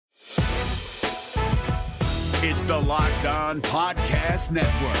It's the Locked On Podcast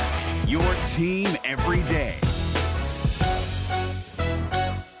Network, your team every day.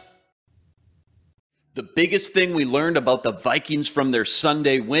 The biggest thing we learned about the Vikings from their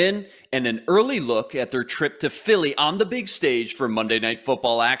Sunday win, and an early look at their trip to Philly on the big stage for Monday Night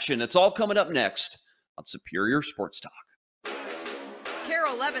Football action. It's all coming up next on Superior Sports Talk. KARE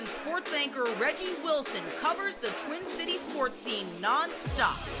 11 sports anchor Reggie Wilson covers the Twin City sports scene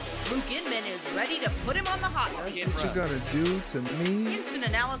nonstop. Luke Inman is ready to put him on the hot seat. That's what you're gonna do to me? Instant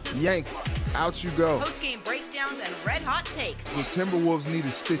analysis. Yanked. Out you go. Post-game breakdowns and red hot takes. The Timberwolves need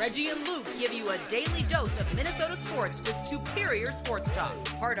a stitch. Reggie and Luke give you a daily dose of Minnesota sports with Superior Sports Talk.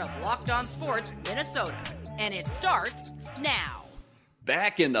 Part of Locked On Sports Minnesota. And it starts now.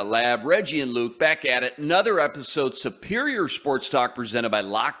 Back in the lab, Reggie and Luke back at it. Another episode, Superior Sports Talk, presented by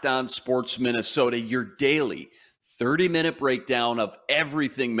Locked On Sports Minnesota, your daily 30-minute breakdown of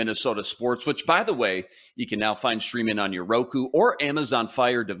everything Minnesota sports, which, by the way, you can now find streaming on your Roku or Amazon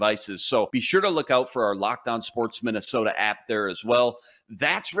Fire devices. So be sure to look out for our Locked On Sports Minnesota app there as well.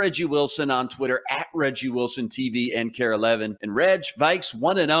 That's Reggie Wilson on Twitter, at Reggie Wilson TV and KARE 11. And Reg, Vikes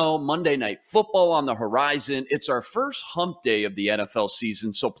 1-0, Monday Night Football on the horizon. It's our first hump day of the NFL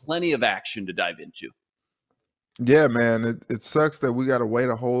season, so plenty of action to dive into. Yeah, man, it sucks that we got to wait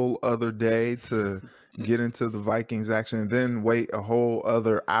a whole other day to get into the Vikings action and then wait a whole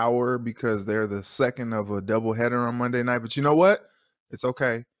other hour because they're the second of a doubleheader on Monday night. But you know what? It's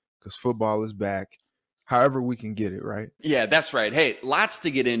okay because football is back. However we can get it, right? Yeah, that's right. Hey, lots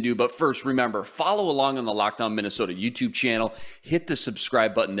to get into, but first, remember, follow along on the Locked On Minnesota YouTube channel. Hit the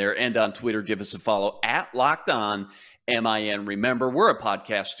subscribe button there, and on Twitter, give us a follow at Locked On MIN. Remember, we're a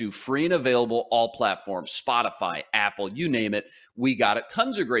podcast too, free and available, all platforms, Spotify, Apple, you name it. We got it.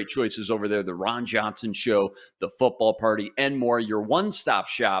 Tons of great choices over there. The Ron Johnson Show, The Football Party, and more. Your one-stop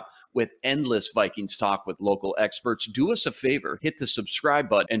shop with endless Vikings talk with local experts. Do us a favor, hit the subscribe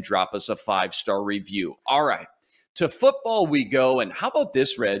button and drop us a 5-star review. All right, to football we go. And how about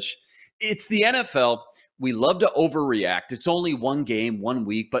this, Reg? It's the NFL. We love to overreact. It's only one game, 1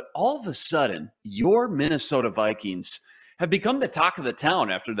 week, but all of a sudden, your Minnesota Vikings have become the talk of the town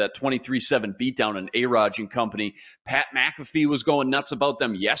after that 23-7 beatdown in A-Rod and company. Pat McAfee was going nuts about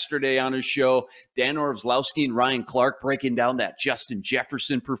them yesterday on his show. Dan Orlovsky and Ryan Clark breaking down that Justin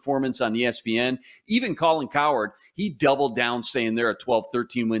Jefferson performance on ESPN. Even Colin Cowherd, he doubled down saying they're a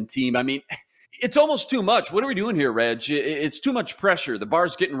 12-13 win team. I mean, it's almost too much. What are we doing here, Reg? It's too much pressure. The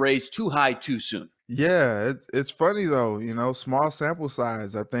bar's getting raised too high too soon. Yeah, it's funny though, small sample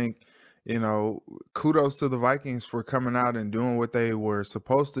size. I think, kudos to the Vikings for coming out and doing what they were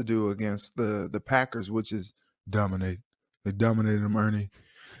supposed to do against the Packers, which is dominate. They dominated them, Ernie.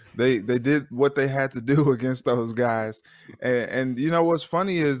 They did what they had to do against those guys. And what's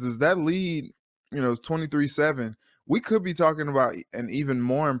funny is that lead, it's 23-7. We could be talking about an even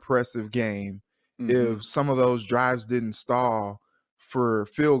more impressive game if some of those drives didn't stall for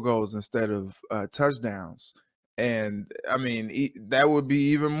field goals instead of touchdowns. And I mean, that would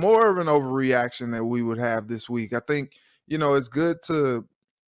be even more of an overreaction that we would have this week. I think, it's good to,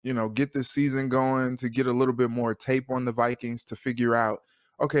 get this season going, to get a little bit more tape on the Vikings to figure out,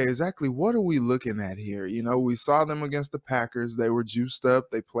 okay, exactly what are we looking at here? We saw them against the Packers. They were juiced up.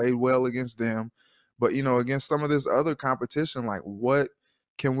 They played well against them. But, against some of this other competition, like what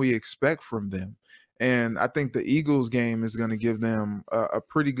can we expect from them? And I think the Eagles game is going to give them a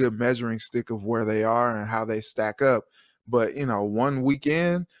pretty good measuring stick of where they are and how they stack up. But, 1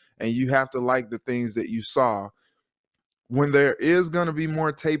 weekend, and you have to like the things that you saw. When there is going to be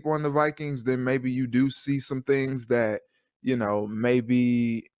more tape on the Vikings, then maybe you do see some things that,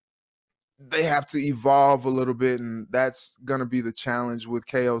 maybe they have to evolve a little bit. And that's going to be the challenge with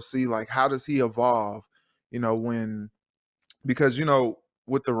KOC. Like, how does he evolve, because,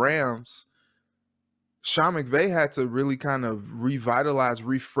 with the Rams, Sean McVay had to really kind of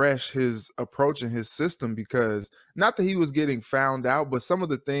refresh his approach and his system because not that he was getting found out, but some of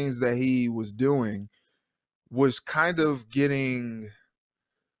the things that he was doing was kind of getting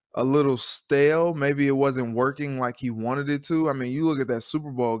a little stale. Maybe it wasn't working like he wanted it to. I mean, you look at that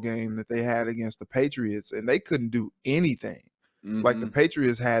Super Bowl game that they had against the Patriots and they couldn't do anything. Like the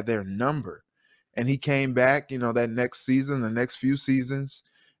Patriots had their number. And he came back, that next season, the next few seasons,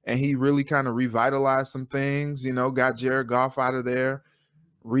 and he really kind of revitalized some things, got Jared Goff out of there,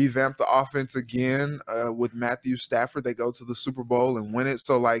 revamped the offense again with Matthew Stafford. They go to the Super Bowl and win it.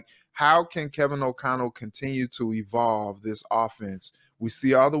 So, how can Kevin O'Connell continue to evolve this offense? We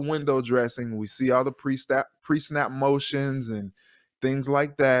see all the window dressing. We see all the pre-snap motions and things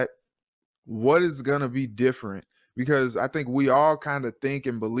like that. What is going to be different? Because I think we all kind of think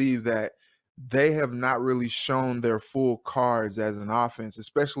and believe that they have not really shown their full cards as an offense,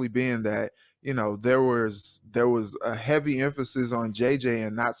 especially being that, there was a heavy emphasis on JJ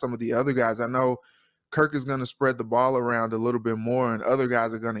and not some of the other guys. I know Kirk is going to spread the ball around a little bit more, and other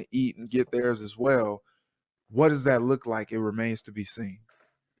guys are going to eat and get theirs as well. What does that look like? It remains to be seen.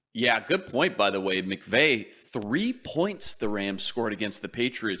 Yeah, good point, by the way. McVay, 3 points the Rams scored against the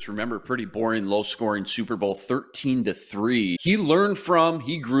Patriots. Remember, pretty boring, low-scoring Super Bowl, 13-3. He learned from,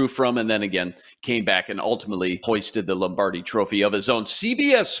 he grew from, and then again came back and ultimately hoisted the Lombardi Trophy of his own.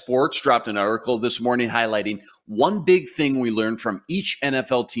 CBS Sports dropped an article this morning highlighting one big thing we learned from each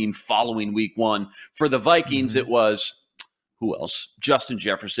NFL team following Week 1. For the Vikings, it was... who else? Justin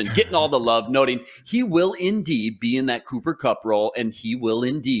Jefferson getting all the love, noting he will indeed be in that Cooper Kupp role, and he will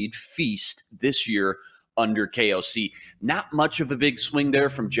indeed feast this year under KOC. Not much of a big swing there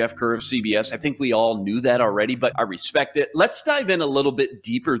from Jeff Kerr of CBS. I think we all knew that already, but I respect it. Let's dive in a little bit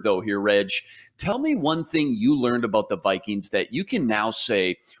deeper, though, here, Reg. Tell me one thing you learned about the Vikings that you can now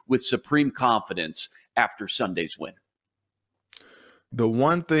say with supreme confidence after Sunday's win. The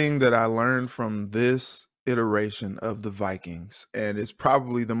one thing that I learned from this iteration of the Vikings, and it's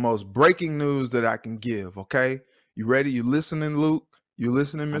probably the most breaking news that I can give, okay? You ready? You listening, Luke? You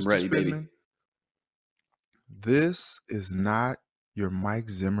listening, Mr. I'm ready, Spinman? baby. This is not your Mike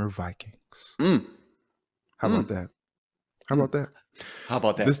Zimmer Vikings. How about that? How about that? How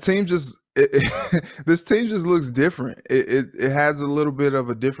about that? This team just this team just looks different. It has a little bit of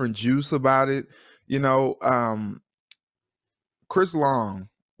a different juice about it. Chris Long,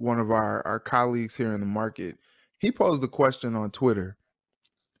 one of our colleagues here in the market, he posed a question on Twitter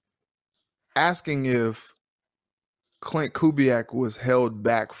asking if Clint Kubiak was held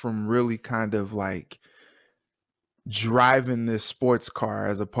back from really kind of like driving this sports car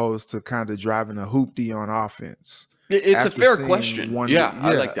as opposed to kind of driving a hoopty on offense. It's a fair question.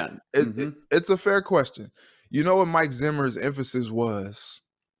 I like that. It's a fair question. You know what Mike Zimmer's emphasis was?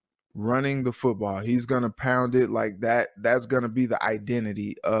 Running the football. He's going to pound it like that. That's going to be the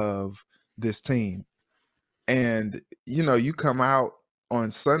identity of this team. And, you come out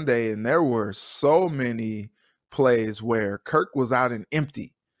on Sunday and there were so many plays where Kirk was out and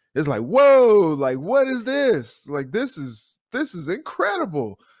empty. It's like, whoa, like, what is this? Like, this is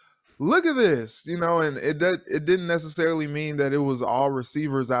incredible. Look at this, and it didn't necessarily mean that it was all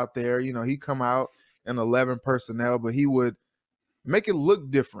receivers out there. He come out in 11 personnel, but he would make it look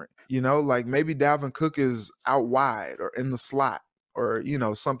different, like maybe Dalvin Cook is out wide or in the slot or,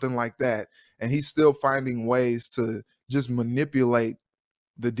 something like that. And he's still finding ways to just manipulate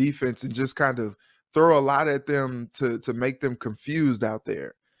the defense and just kind of throw a lot at them to make them confused out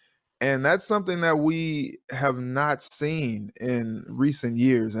there. And that's something that we have not seen in recent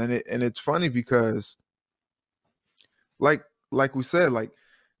years. And it's funny because like we said, like,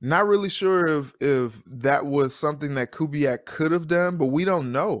 not really sure if that was something that Kubiak could have done, but we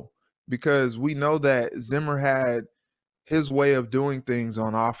don't know because we know that Zimmer had his way of doing things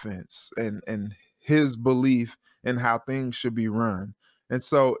on offense and his belief in how things should be run. And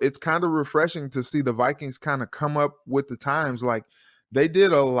so it's kind of refreshing to see the Vikings kind of come up with the times. Like, they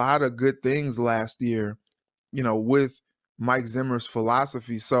did a lot of good things last year, with Mike Zimmer's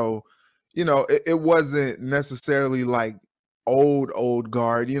philosophy. So, it wasn't necessarily like old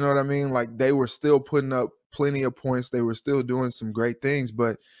guard, you know what I mean? Like, they were still putting up plenty of points. They were still doing some great things.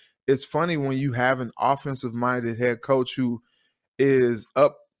 But it's funny when you have an offensive-minded head coach who is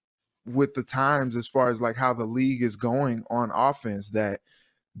up with the times as far as like how the league is going on offense, that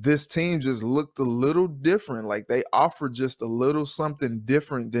this team just looked a little different. Like, they offered just a little something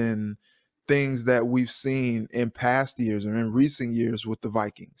different than things that we've seen in past years or in recent years with the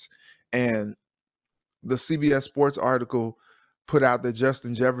Vikings. And the CBS Sports article put out that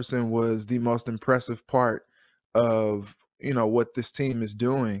Justin Jefferson was the most impressive part of, what this team is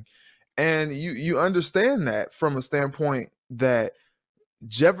doing. And you understand that from a standpoint that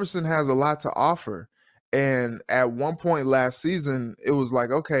Jefferson has a lot to offer. And at one point last season, it was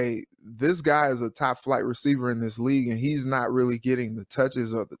like, okay, this guy is a top flight receiver in this league, and he's not really getting the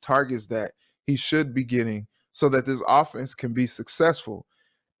touches or the targets that he should be getting so that this offense can be successful.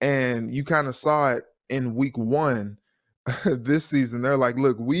 And you kind of saw it in week 1 this season. They're like,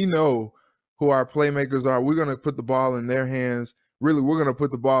 look, we know who our playmakers are. We're going to put the ball in their hands. Really, we're going to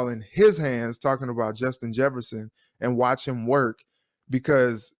put the ball in his hands, talking about Justin Jefferson, and watch him work.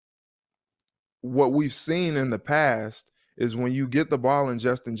 Because what we've seen in the past is when you get the ball in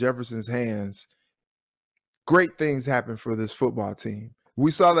Justin Jefferson's hands, great things happen for this football team.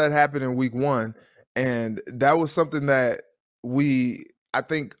 We saw that happen in week 1, and that was something that I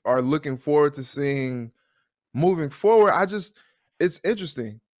think, are looking forward to seeing moving forward. It's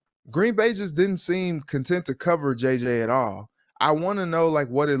interesting. Green Bay just didn't seem content to cover JJ at all. I want to know like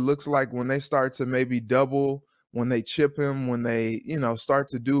what it looks like when they start to maybe double, when they chip him, when they, start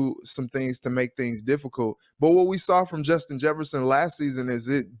to do some things to make things difficult. But what we saw from Justin Jefferson last season is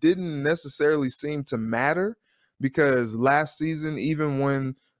it didn't necessarily seem to matter, because last season, even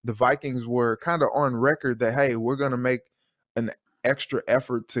when the Vikings were kind of on record that, hey, we're going to make an extra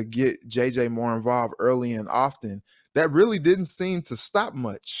effort to get JJ more involved early and often, that really didn't seem to stop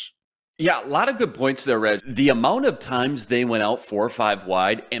much. Yeah, a lot of good points there, Reg. The amount of times they went out 4 or 5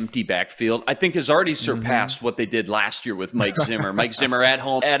 wide, empty backfield, I think has already surpassed what they did last year with Mike Zimmer. Mike Zimmer at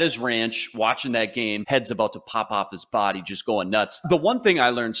home at his ranch, watching that game, head's about to pop off his body, just going nuts. The one thing I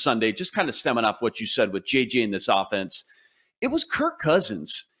learned Sunday, just kind of stemming off what you said with JJ in this offense, it was Kirk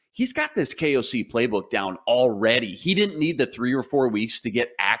Cousins. He's got this KOC playbook down already. He didn't need the 3 or 4 weeks to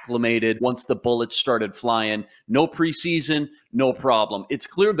get acclimated once the bullets started flying. No preseason, no problem. It's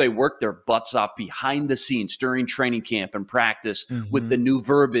clear they worked their butts off behind the scenes during training camp and practice with the new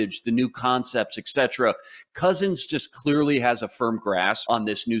verbiage, the new concepts, etc. Cousins just clearly has a firm grasp on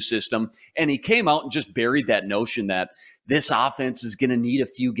this new system, and he came out and just buried that notion that this offense is going to need a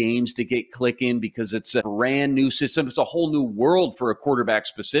few games to get clicking because it's a brand new system. It's a whole new world for a quarterback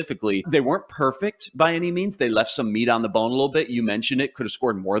specifically. They weren't perfect by any means. They left some meat on the bone a little bit. You mentioned it. Could have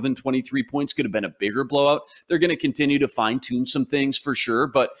scored more than 23 points. Could have been a bigger blowout. They're going to continue to fine-tune some things for sure.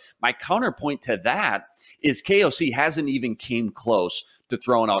 But my counterpoint to that is KOC hasn't even came close to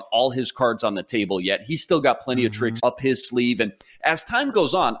throwing out all his cards on the table yet. He's still got plenty of tricks up his sleeve. And as time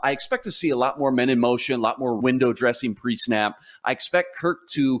goes on, I expect to see a lot more men in motion, a lot more window dressing pre-snap. I expect Kirk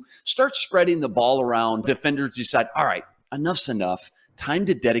to start spreading the ball around. Defenders decide, all right, enough's enough. Time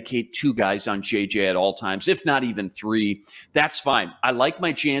to dedicate 2 guys on JJ at all times, if not even 3. That's fine. I like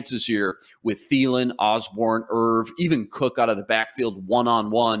my chances here with Thielen, Osborne, Irv, even Cook out of the backfield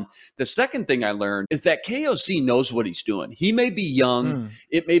one-on-one. The second thing I learned is that KOC knows what he's doing. He may be young.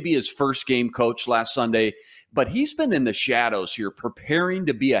 It may be his first game coach last Sunday, but he's been in the shadows here preparing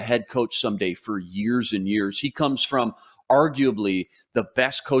to be a head coach someday for years and years. He comes from arguably the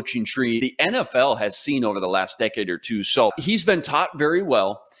best coaching tree the NFL has seen over the last decade or two. So he's been taught very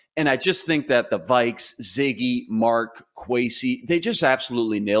well. And I just think that the Vikes, Ziggy, Mark, Kwesi, they just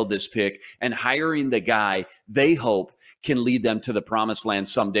absolutely nailed this pick. And hiring the guy they hope can lead them to the promised land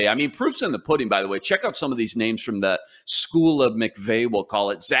someday. I mean, proof's in the pudding, by the way. Check out some of these names from the school of McVay, we'll call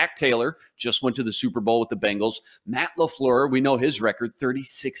it. Zach Taylor just went to the Super Bowl with the Bengals. Matt LaFleur, we know his record,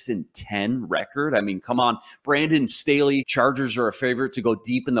 36-10 record. I mean, come on. Brandon Staley, Chargers are a favorite to go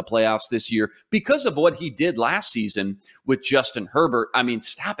deep in the playoffs this year because of what he did last season with Justin Herbert. I mean,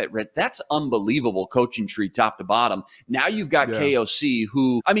 stop it, Red. That's unbelievable coaching tree top to bottom. Now you've got KOC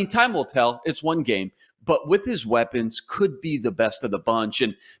who, I mean, time will tell. It's one game. But with his weapons, could be the best of the bunch.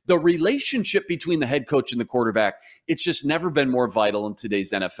 And the relationship between the head coach and the quarterback, it's just never been more vital in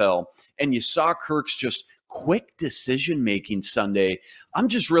today's NFL. And you saw Kirk's just quick decision-making Sunday. I'm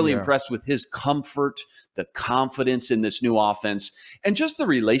just really impressed with his comfort, the confidence in this new offense, and just the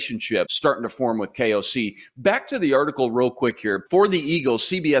relationship starting to form with KOC. Back to the article real quick here. For the Eagles,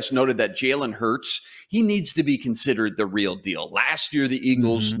 CBS noted that Jalen Hurts, he needs to be considered the real deal. Last year, the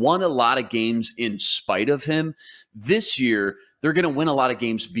Eagles won a lot of games in spite of him. This year, they're going to win a lot of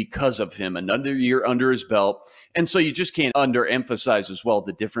games because of him. Another year under his belt. And so you just can't underemphasize as well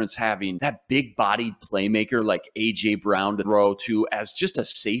the difference having that big-bodied playmaker like A.J. Brown to throw to as just a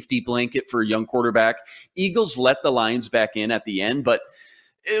safety blanket for a young quarterback. Eagles let the Lions back in at the end, but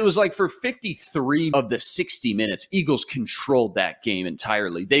it was like for 53 of the 60 minutes, Eagles controlled that game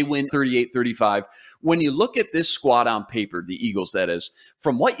entirely. They win 38-35. When you look at this squad on paper, the Eagles, that is,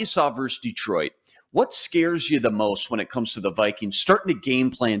 from what you saw versus Detroit, what scares you the most when it comes to the Vikings starting to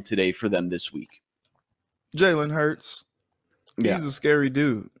game plan today for them this week? Jalen Hurts. He's a scary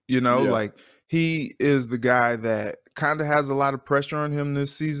dude. Like he is the guy that kind of has a lot of pressure on him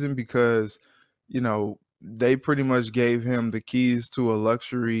this season because, they pretty much gave him the keys to a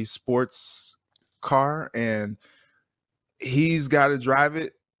luxury sports car and he's got to drive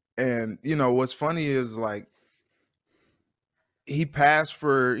it. And, what's funny is like, he passed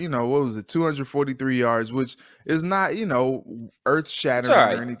for, 243 yards, which is not, earth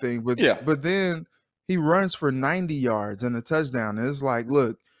shattering or anything. But then he runs for 90 yards and a touchdown. And it's like,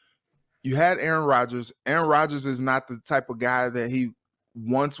 look, you had Aaron Rodgers. Aaron Rodgers is not the type of guy that he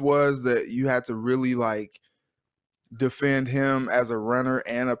once was, that you had to really like defend him as a runner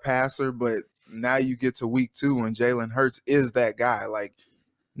and a passer. But now you get to week 2 and Jalen Hurts is that guy. Like,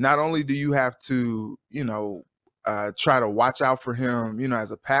 not only do you have to, try to watch out for him,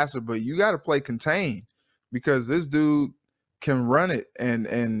 as a passer, but you got to play contain because this dude can run it,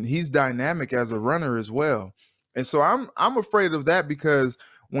 and he's dynamic as a runner as well. And so I'm afraid of that, because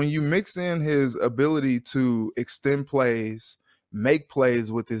when you mix in his ability to extend plays, make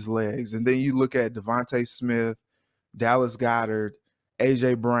plays with his legs, and then you look at Devontae Smith, Dallas Goedert,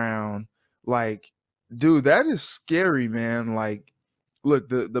 AJ Brown, like, dude, that is scary, man. Like, look,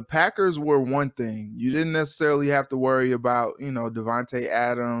 the Packers were one thing. You didn't necessarily have to worry about, Devontae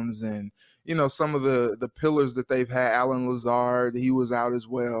Adams and, some of the pillars that they've had. Alan Lazard, he was out as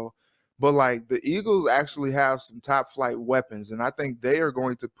well. But, like, the Eagles actually have some top flight weapons, and I think they are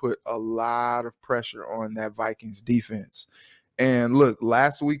going to put a lot of pressure on that Vikings defense. And look,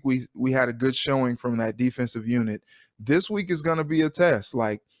 last week we had a good showing from that defensive unit. This week is going to be a test.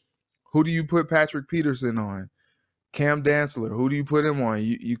 Like, who do you put Patrick Peterson on? Cam Dantzler, who do you put him on?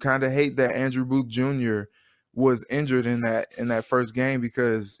 You kind of hate that Andrew Booth Jr. was injured in that first game,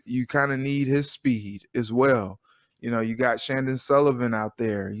 because you kind of need his speed as well. You got Shandon Sullivan out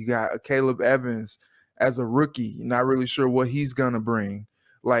there. You got Caleb Evans as a rookie. You're not really sure what he's going to bring.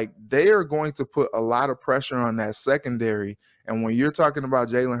 Like, they are going to put a lot of pressure on that secondary. And when you're talking about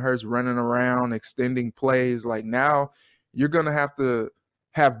Jalen Hurts running around, extending plays, like, now you're going to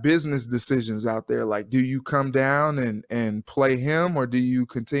have business decisions out there. Like, do you come down and play him, or do you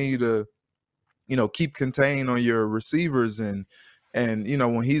continue to, keep contained on your receivers? And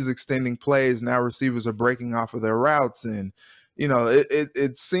when he's extending plays, now receivers are breaking off of their routes, and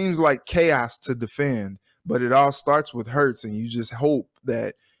it seems like chaos to defend. But it all starts with Hurts, and you just hope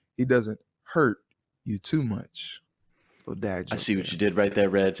that he doesn't hurt you too much. I see what you did right there,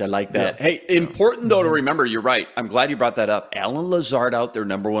 Reg. I like that. Yeah. Hey, important though to remember, you're right. I'm glad you brought that up. Alan Lazard out, their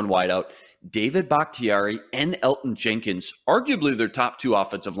number one wideout. David Bakhtiari and Elton Jenkins, arguably their top two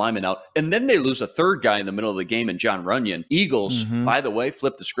offensive linemen out. And then they lose a third guy in the middle of the game in John Runyon. Eagles, by the way,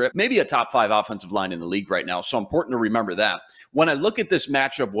 flip the script. Maybe a top 5 offensive line in the league right now. So important to remember that. When I look at this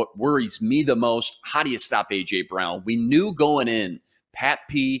matchup, what worries me the most, how do you stop A.J. Brown? We knew going in, Pat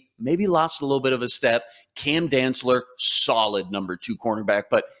P maybe lost a little bit of a step. Cam Dantzler, solid number 2 cornerback,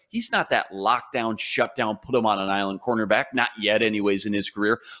 but he's not that lockdown, shutdown, put him on an island cornerback, not yet anyways in his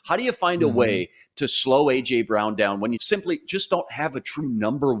career. How do you find a way to slow A.J. Brown down when you simply just don't have a true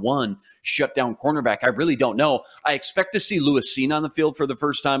number 1 shutdown cornerback? I really don't know. I expect to see Lewis Cine on the field for the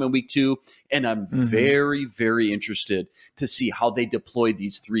first time in week 2, and I'm very, very interested to see how they deploy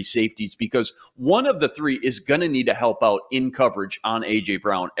these 3 safeties, because one of the 3 is going to need to help out in coverage on A.J.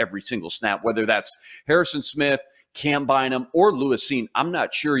 Brown every single snap, whether that's Harrison Smith, Cam Bynum, or Lewis Cine. I'm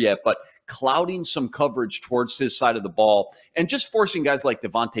not sure yet, but clouding some coverage towards his side of the ball and just forcing guys like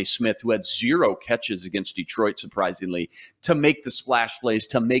Devontae Smith, who had 0 catches against Detroit, surprisingly, to make the splash plays,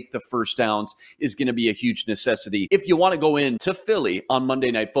 to make the first downs is going to be a huge necessity. If you want to go into Philly on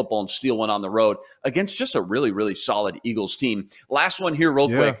Monday Night Football and steal one on the road against just a really, really solid Eagles team. Last one here real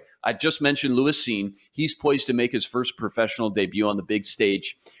quick. I just mentioned Lewis Cine. He's poised to make his first professional debut on the big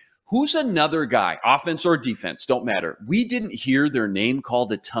stage. Who's another guy, offense or defense, don't matter. We didn't hear their name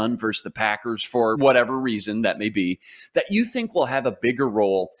called a ton versus the Packers for whatever reason that may be, that you think will have a bigger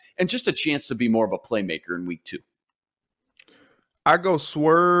role and just a chance to be more of a playmaker in week 2? I go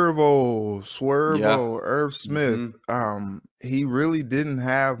Swervo, Irv Smith. He really didn't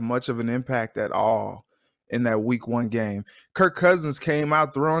have much of an impact at all in that week 1 game. Kirk Cousins came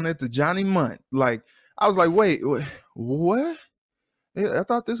out throwing it to Johnny Munt. Like, I was like, wait, what? I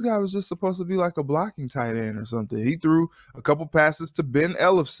thought this guy was just supposed to be like a blocking tight end or something. He threw a couple passes to Ben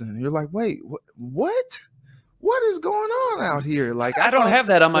Ellefson. You're like, wait, what? What is going on out here? Like, I don't have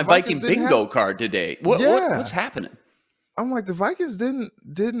that on my Viking bingo card today. What's happening? I'm like, the Vikings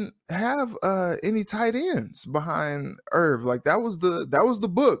didn't have any tight ends behind Irv. Like, that was the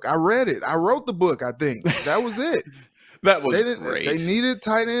book. I read it. I wrote the book, I think. That was it. That was great. They needed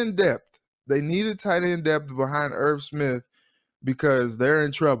tight end depth. They needed tight end depth behind Irv Smith, because they're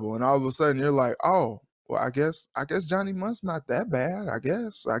in trouble. And all of a sudden you're like, oh, well, I guess Johnny Munt's not that bad. I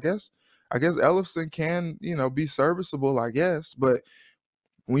guess Ellefson can, be serviceable, I guess. But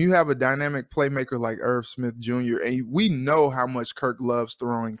when you have a dynamic playmaker like Irv Smith Jr., and we know how much Kirk loves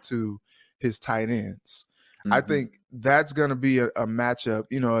throwing to his tight ends, I think that's going to be a matchup.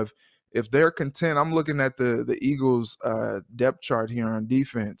 If they're content, I'm looking at the Eagles depth chart here on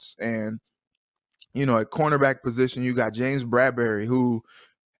defense, and at cornerback position, you got James Bradbury, who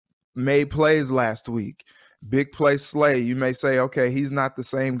made plays last week. Big play Slay. You may say, okay, he's not the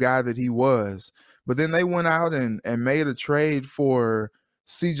same guy that he was. But then they went out and made a trade for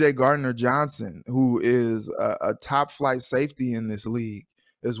C.J. Gardner-Johnson, who is a top flight safety in this league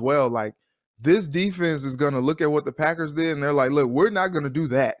as well. Like, this defense is going to look at what the Packers did, and they're like, look, we're not going to do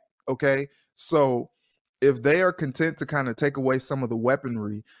that, okay? So if they are content to kind of take away some of the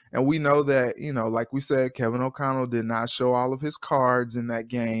weaponry, and we know that, like we said, Kevin O'Connell did not show all of his cards in that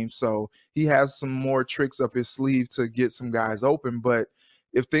game, so he has some more tricks up his sleeve to get some guys open. But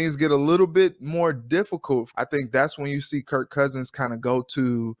if things get a little bit more difficult, I think that's when you see Kirk Cousins kind of go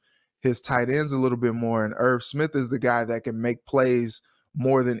to his tight ends a little bit more, and Irv Smith is the guy that can make plays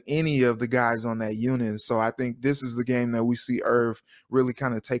more than any of the guys on that unit. So I think this is the game that we see Irv really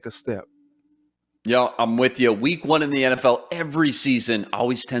kind of take a step. Yeah, I'm with you. Week 1 in the NFL every season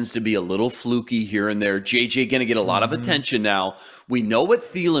always tends to be a little fluky here and there. JJ going to get a lot of attention now. We know what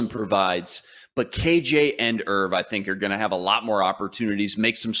Thielen provides, but KJ and Irv, I think, are going to have a lot more opportunities,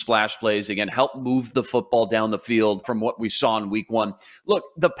 make some splash plays, again, help move the football down the field from what we saw in week 1. Look,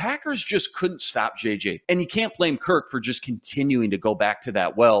 the Packers just couldn't stop JJ, and you can't blame Kirk for just continuing to go back to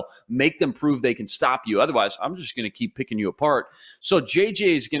that well. Make them prove they can stop you. Otherwise, I'm just going to keep picking you apart. So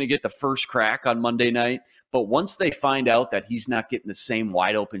JJ is going to get the first crack on Monday night, but once they find out that he's not getting the same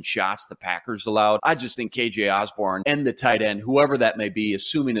wide open shots the Packers allowed, I just think KJ Osborne and the tight end, whoever that may be,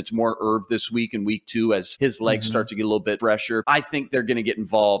 assuming it's more Irv this week in week 2 as his legs start to get a little bit fresher, I think they're going to get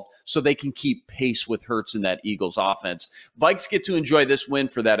involved so they can keep pace with Hurts in that Eagles offense. Vikes get to enjoy this win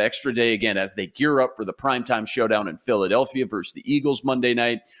for that extra day again as they gear up for the primetime showdown in Philadelphia versus the Eagles Monday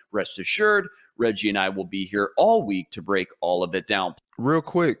night. Rest assured, Reggie and I will be here all week to break all of it down. Real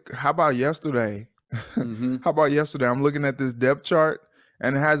quick, how about yesterday? How about yesterday? I'm looking at this depth chart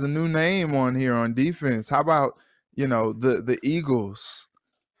and it has a new name on here on defense. How about, the Eagles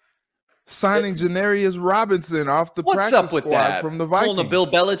signing Janarius Robinson off the What's practice up with squad that? from the Vikings? Pulling a Bill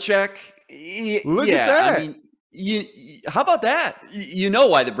Belichick? Look at that. I mean, how about that? You know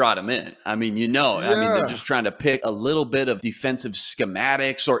why they brought him in. I mean, they're just trying to pick a little bit of defensive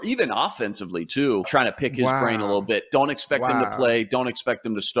schematics or even offensively too, trying to pick his brain a little bit. Don't expect him to play. Don't expect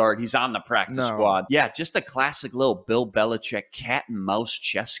him to start. He's on the practice squad. Yeah, just a classic little Bill Belichick cat and mouse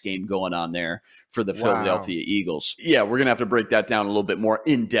chess game going on there for the Philadelphia Eagles. Yeah, we're going to have to break that down a little bit more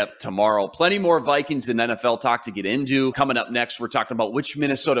in depth tomorrow. Plenty more Vikings and NFL talk to get into. Coming up next, we're talking about which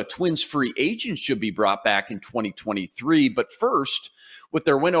Minnesota Twins free agents should be brought back in 2023. But first, with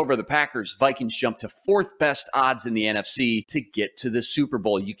their win over the Packers, Vikings jump to 4th best odds in the NFC to get to the Super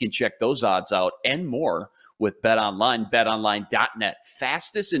Bowl. You can check those odds out and more with BetOnline, betonline.net.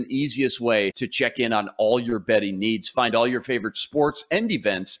 Fastest and easiest way to check in on all your betting needs. Find all your favorite sports and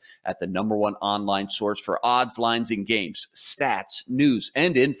events at the #1 online source for odds, lines, and games, stats, news,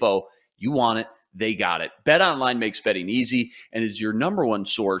 and info. You want it, they got it. BetOnline makes betting easy and is your #1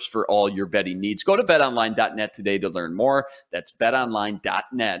 source for all your betting needs. Go to betonline.net today to learn more. That's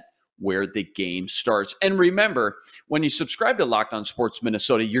betonline.net, where the game starts. And remember, when you subscribe to Locked On Sports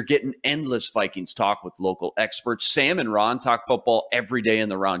Minnesota, you're getting endless Vikings talk with local experts. Sam and Ron talk football every day in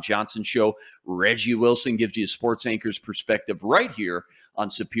the Ron Johnson Show. Reggie Wilson gives you a sports anchor's perspective right here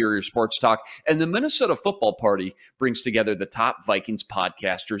on Superior Sports Talk. And the Minnesota Football Party brings together the top Vikings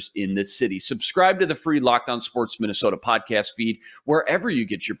podcasters in the city. Subscribe to the free Locked On Sports Minnesota podcast feed wherever you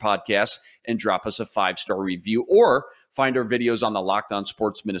get your podcasts and drop us a 5-star review, or find our videos on the Locked On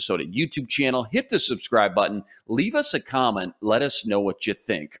Sports Minnesota YouTube channel. Hit the subscribe button. Leave us a comment. Let us know what you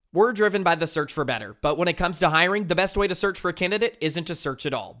think. We're driven by the search for better, but when it comes to hiring, the best way to search for a candidate isn't to search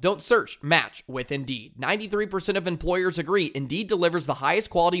at all. Don't search, match with Indeed. 93% of employers agree Indeed delivers the highest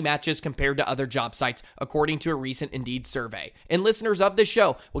quality matches compared to other job sites, according to a recent Indeed survey. And listeners of this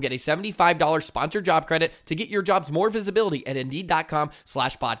show will get a $75 sponsored job credit to get your jobs more visibility at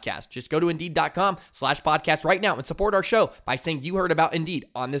Indeed.com/podcast. Just go to Indeed.com/podcast right now and support our show by saying you heard about Indeed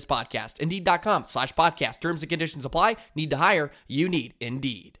on this podcast. Indeed.com/podcast. Terms and conditions apply. Need to hire? You need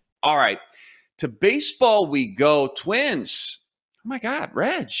Indeed. All right, to baseball we go. Twins. Oh my God,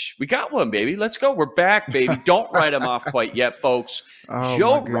 Reg, we got one, baby. Let's go. We're back, baby. Don't write them off quite yet, folks.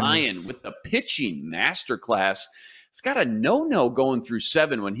 Joe Ryan with the pitching masterclass. It's got a no-no going through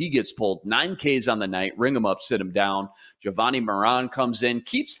 7 when he gets pulled. 9 Ks on the night. Ring him up, sit him down. Giovanni Moran comes in,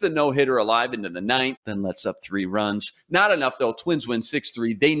 keeps the no-hitter alive into the 9th, then lets up 3 runs. Not enough, though. Twins win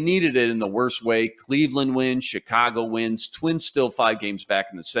 6-3. They needed it in the worst way. Cleveland wins. Chicago wins. Twins still 5 games back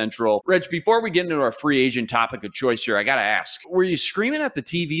in the Central. Reg, before we get into our free agent topic of choice here, I got to ask, were you screaming at the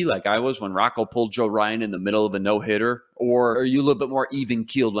TV like I was when Rocco pulled Joe Ryan in the middle of a no-hitter? Or are you a little bit more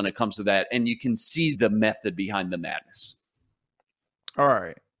even-keeled when it comes to that, and you can see the method behind the madness? All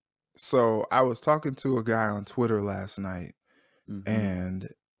right. So I was talking to a guy on Twitter last night, and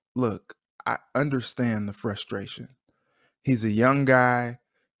look, I understand the frustration. He's a young guy.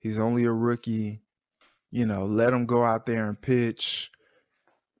 He's only a rookie. Let him go out there and pitch.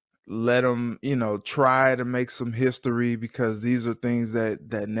 Let him, try to make some history, because these are things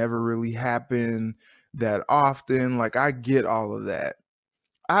that never really happen. that often. Like, I get all of that.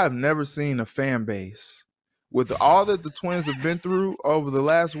 I have never seen a fan base with all that the Twins have been through over the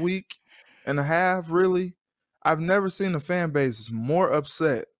last week and a half, really. I've never seen a fan base more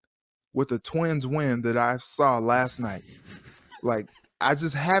upset with the Twins win that I saw last night. Like, I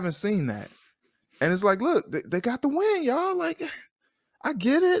just haven't seen that. And it's like, look, they got the win, y'all. Like, I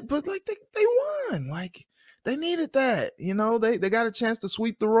get it, but like they won. Like, they needed that. You know, they got a chance to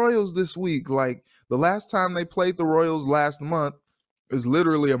sweep the Royals this week. Like, the last time they played the Royals last month is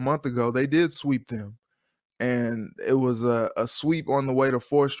literally a month ago. They did sweep them. And it was a sweep on the way to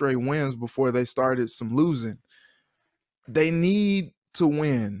 4 straight wins before they started some losing. They need to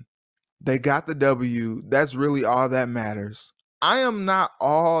win. They got the W. That's really all that matters. I am not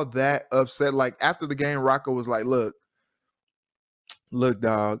all that upset. Like, after the game, Rocco was like, look,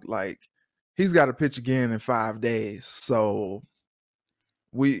 dog, like, he's got to pitch again in 5 days. So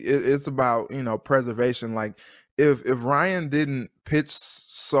it's about, you know, preservation. Like, if Ryan didn't pitch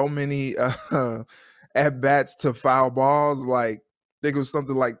so many at bats to foul balls, like, I think it was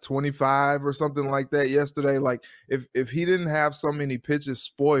something like 25 or something like that yesterday. Like, if he didn't have so many pitches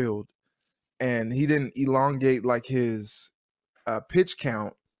spoiled and he didn't elongate like his pitch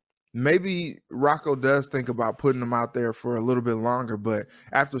count, maybe Rocco does think about putting him out there for a little bit longer. But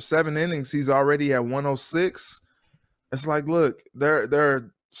after 7 innings, he's already at 106. It's like, look, there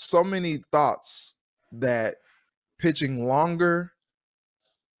are so many thoughts that pitching longer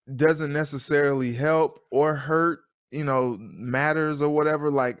doesn't necessarily help or hurt, you know, matters or whatever.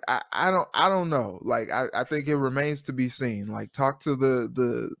 Like, I don't know. Like, I think it remains to be seen. Like, talk to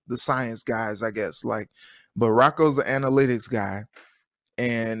the science guys, I guess. Like, but Rocco's the analytics guy,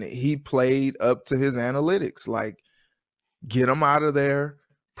 and he played up to his analytics. Like, get him out of there,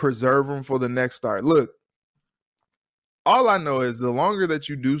 preserve him for the next start. Look, all I know is the longer that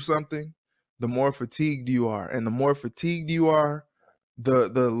you do something, the more fatigued you are. And the more fatigued you are,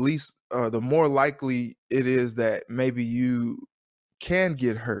 the more likely it is that maybe you can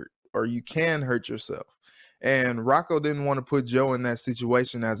get hurt or you can hurt yourself. And Rocco didn't want to put Joe in that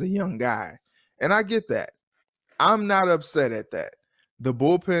situation as a young guy. And I get that. I'm not upset at that. The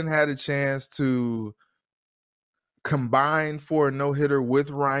bullpen had a chance to combine for a no-hitter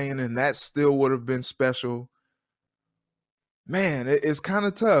with Ryan, and that still would have been special. Man, it's kind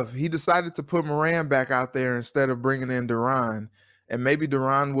of tough. He decided to put Moran back out there instead of bringing in Duran, and maybe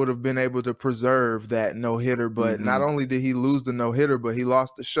Duran would have been able to preserve that no-hitter. But not only did he lose the no-hitter, but he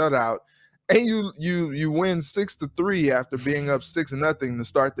lost the shutout. And you win 6-3 after being up 6-0 to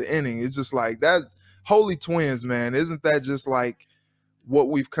start the inning. It's just like, that's holy Twins, man. Isn't that just like what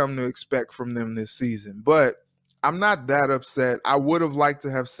we've come to expect from them this season? But I'm not that upset. I would have liked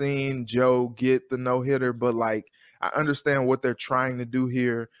to have seen Joe get the no-hitter, but like, I understand what they're trying to do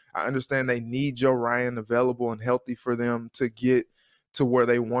here. I understand they need Joe Ryan available and healthy for them to get to where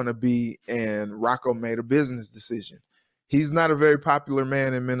they want to be, and Rocco made a business decision. He's not a very popular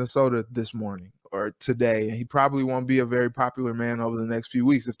man in Minnesota this morning or today, and he probably won't be a very popular man over the next few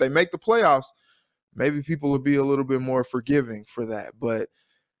weeks. If they make the playoffs, maybe people will be a little bit more forgiving for that. But,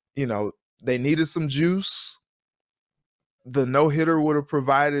 you know, they needed some juice. The no-hitter would have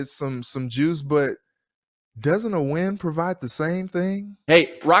provided some juice, but doesn't a win provide the same thing?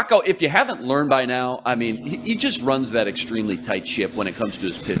 Hey, Rocco, if you haven't learned by now, I mean, he just runs that extremely tight ship when it comes to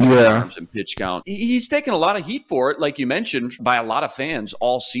his pitch arms and pitch count. He's taken a lot of heat for it, like you mentioned, by a lot of fans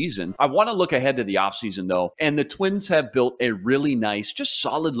all season. I want to look ahead to the offseason, though, and the Twins have built a really nice, just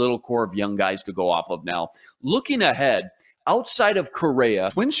solid little core of young guys to go off of now. Looking ahead, outside of Correa,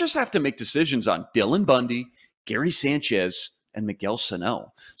 Twins just have to make decisions on Dylan Bundy, Gary Sanchez, and Miguel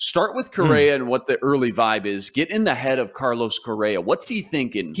Sano. Start with Correa and what the early vibe is. Get in the head of Carlos Correa. What's he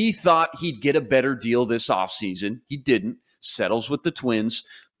thinking? He thought he'd get a better deal this offseason. He didn't. Settles with the Twins.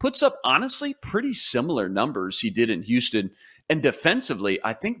 Puts up, honestly, pretty similar numbers he did in Houston. And defensively,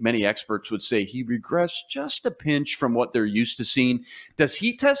 I think many experts would say he regressed just a pinch from what they're used to seeing. Does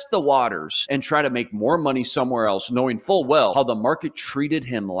he test the waters and try to make more money somewhere else, knowing full well how the market treated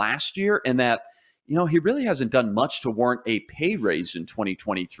him last year and that, you know, he really hasn't done much to warrant a pay raise in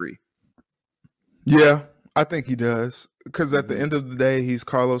 2023. Yeah, I think he does. Because at the end of the day, he's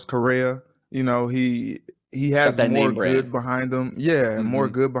Carlos Correa. You know, he has more good behind him. Yeah, more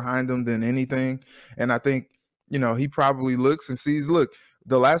good behind him than anything. And I think, you know, he probably looks and sees, look,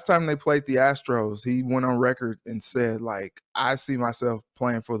 the last time they played the Astros, he went on record and said, like, I see myself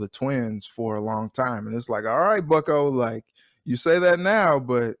playing for the Twins for a long time. And it's like, all right, bucko, like, you say that now,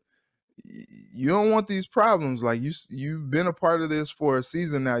 but you don't want these problems. Like, you've been a part of this for a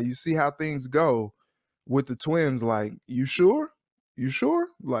season now. You see how things go with the Twins. Like, you sure?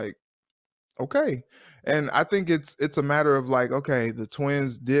 Like, Okay. And I think it's a matter of like, okay, the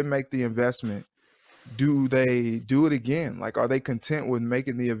Twins did make the investment. Do they do it again? Like, are they content with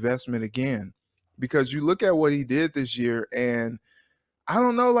making the investment again? Because you look at what he did this year, and I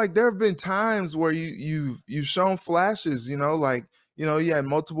don't know, like there have been times where you've shown flashes, like, you had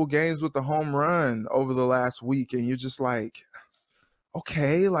multiple games with the home run over the last week, and you're just like,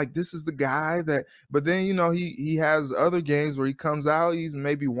 okay, like this is the guy that, but then he has other games where he comes out, he's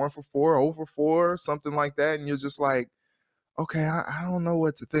maybe 1 for 4, 0 for 4, something like that, and you're just like, okay, I don't know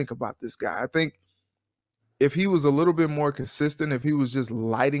what to think about this guy. I think if he was a little bit more consistent, if he was just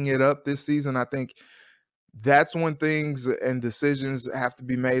lighting it up this season, I think that's when things and decisions have to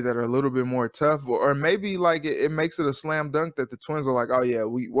be made that are a little bit more tough, or maybe like it makes it a slam dunk that the Twins are like, oh yeah,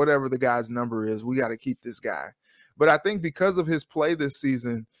 whatever the guy's number is, we got to keep this guy. But I think because of his play this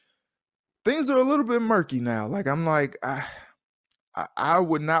season, things are a little bit murky now. Like I'm like, I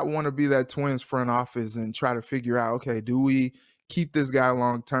would not want to be that Twins front office and try to figure out, okay, do we keep this guy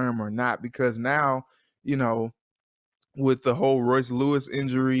long term or not? Because now, with the whole Royce Lewis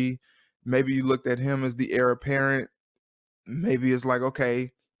injury, maybe you looked at him as the heir apparent. Maybe it's like,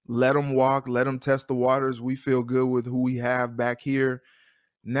 okay, let him walk, let him test the waters. We feel good with who we have back here.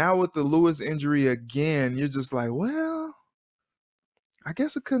 Now with the Lewis injury again, you're just like, well, I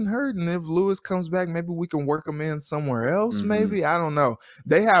guess it couldn't hurt. And if Lewis comes back, maybe we can work him in somewhere else. Mm-hmm. Maybe, I don't know.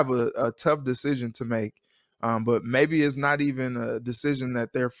 They have a tough decision to make. But maybe it's not even a decision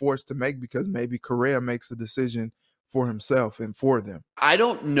that they're forced to make, because maybe Correa makes a decision for himself and for them. I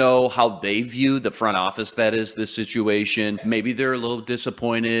don't know how they view the front office, that is, this situation. Maybe they're a little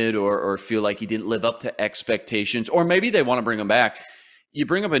disappointed or feel like he didn't live up to expectations, or maybe they want to bring him back. You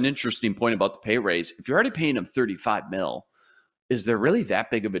bring up an interesting point about the pay raise. If you're already paying him $35 million, is there really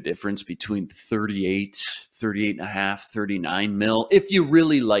that big of a difference between 38 and a half, 39 mil, if you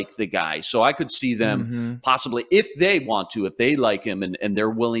really like the guy? So I could see them possibly, if they want to, if they like him and they're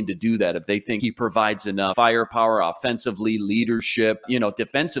willing to do that, if they think he provides enough firepower offensively, leadership,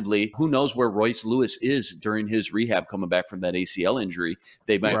 defensively, who knows where Royce Lewis is during his rehab coming back from that ACL injury.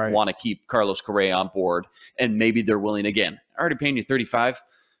 They might want to keep Carlos Correa on board, and maybe they're willing again. Already paying you 35.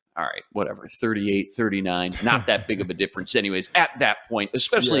 All right, whatever, 38, 39, not that big of a difference anyways at that point,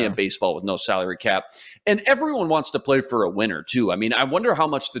 especially in baseball with no salary cap. And everyone wants to play for a winner too. I mean, I wonder how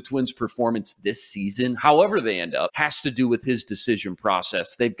much the Twins' performance this season, however they end up, has to do with his decision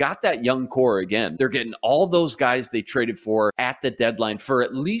process. They've got that young core again. They're getting all those guys they traded for at the deadline for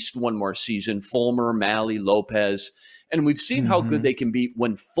at least one more season, Fulmer, Malley, Lopez. And we've seen how good they can be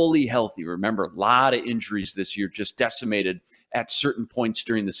when fully healthy. Remember, a lot of injuries this year, just decimated at certain points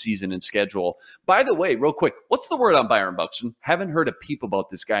during the season and schedule. By the way, real quick, what's the word on Byron Buxton? Haven't heard a peep about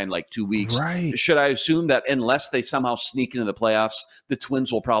this guy in like 2 weeks. Right. Should I assume that unless they somehow sneak into the playoffs, the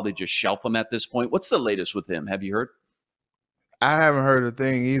Twins will probably just shelf him at this point? What's the latest with him? Have you heard? I haven't heard a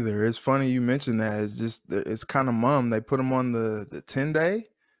thing either. It's funny you mentioned that. It's kind of mum. They put him on the 10-day.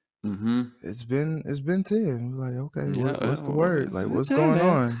 It's been 10. We're like, okay, what's the word? Like, what's going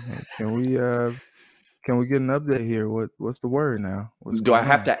on? Can we get an update here? What's the word now? Do I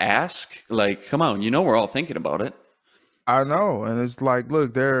have to ask? Like, come on, we're all thinking about it. I know, and it's like,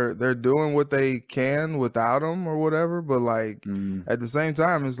 look, they're doing what they can without him or whatever, but like at the same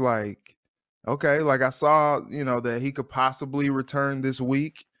time, it's like, okay, like I saw, that he could possibly return this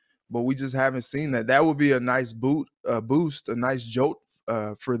week, but we just haven't seen that. That would be a nice boost, a nice jolt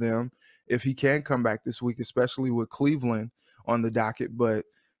for them if he can come back this week, especially with Cleveland on the docket. But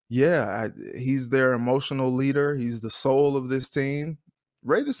yeah, he's their emotional leader. He's the soul of this team.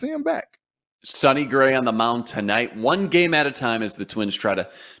 Ready to see him back. Sonny Gray on the mound tonight, one game at a time as the Twins try to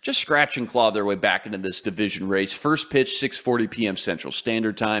just scratch and claw their way back into this division race. First pitch, 6:40 p.m. Central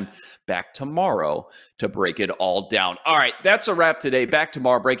Standard Time. Back tomorrow to break it all down. All right, that's a wrap today. Back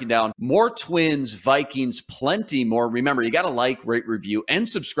tomorrow breaking down more Twins, Vikings, plenty more. Remember, you got to like, rate, review, and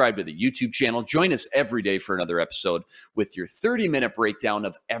subscribe to the YouTube channel. Join us every day for another episode with your 30-minute breakdown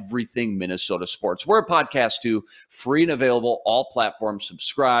of everything Minnesota sports. We're a podcast too, free and available, all platforms.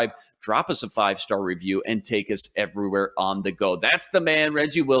 Subscribe, drop us a 5-star review, and take us everywhere on the go. That's the man,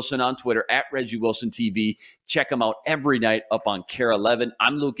 Reggie Wilson, on Twitter, at Reggie Wilson TV. Check him out every night up on KARE 11.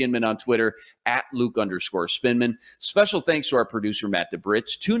 I'm Luke Inman on Twitter, at Luke_Spinman. Special thanks to our producer, Matt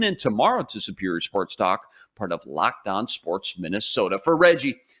DeBritz. Tune in tomorrow to Superior Sports Talk, part of Locked On Sports Minnesota. For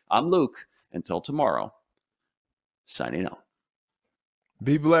Reggie, I'm Luke. Until tomorrow, signing out.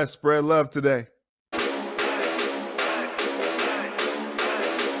 Be blessed. Spread love today.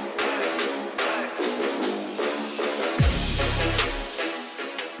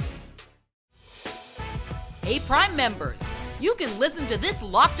 Hey, Prime members, you can listen to this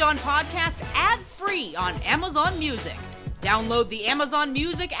Locked On podcast free on Amazon Music. Download the Amazon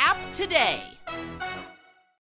Music app today.